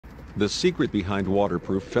The secret behind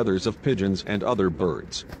waterproof feathers of pigeons and other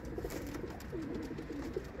birds.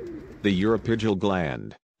 The uropygial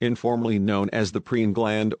gland, informally known as the preen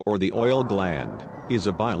gland or the oil gland, is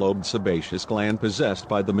a bilobed sebaceous gland possessed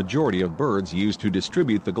by the majority of birds used to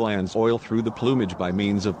distribute the gland's oil through the plumage by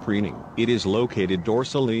means of preening. It is located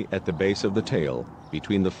dorsally at the base of the tail,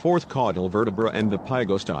 between the fourth caudal vertebra and the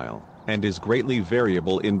pygostyle, and is greatly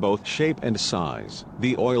variable in both shape and size.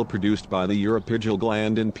 The oil produced by the uropygial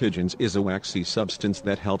gland in pigeons is a waxy substance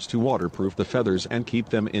that helps to waterproof the feathers and keep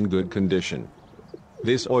them in good condition.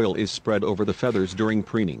 This oil is spread over the feathers during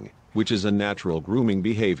preening, which is a natural grooming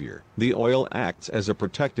behavior. The oil acts as a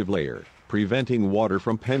protective layer, preventing water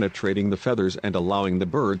from penetrating the feathers and allowing the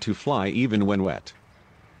bird to fly even when wet.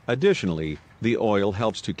 Additionally, the oil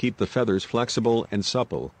helps to keep the feathers flexible and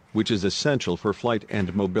supple, which is essential for flight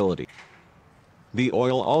and mobility. The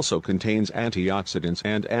oil also contains antioxidants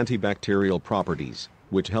and antibacterial properties,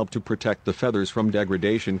 which help to protect the feathers from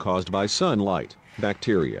degradation caused by sunlight,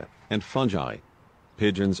 bacteria, and fungi.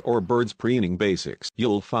 Pigeons or birds preening basics.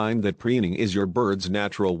 You'll find that preening is your bird's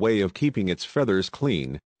natural way of keeping its feathers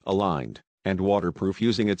clean, aligned, and waterproof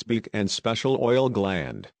using its beak and special oil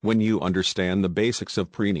gland. When you understand the basics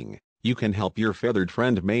of preening, you can help your feathered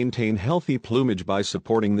friend maintain healthy plumage by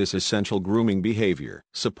supporting this essential grooming behavior.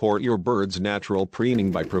 Support your bird's natural preening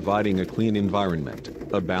by providing a clean environment,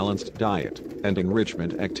 a balanced diet, and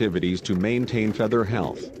enrichment activities to maintain feather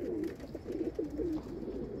health.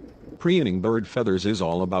 Preening bird feathers is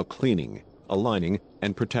all about cleaning, aligning,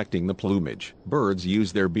 and protecting the plumage. Birds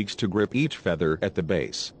use their beaks to grip each feather at the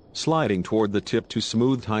base, sliding toward the tip to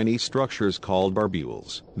smooth tiny structures called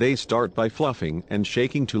barbules. They start by fluffing and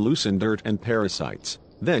shaking to loosen dirt and parasites,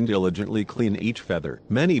 then diligently clean each feather.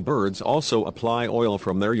 Many birds also apply oil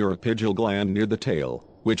from their uropygial gland near the tail,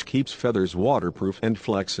 which keeps feathers waterproof and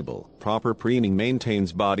flexible. Proper preening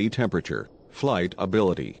maintains body temperature, flight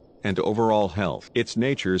ability, and overall health. It's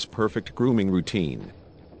nature's perfect grooming routine.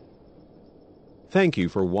 Thank you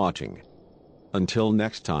for watching. Until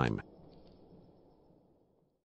next time.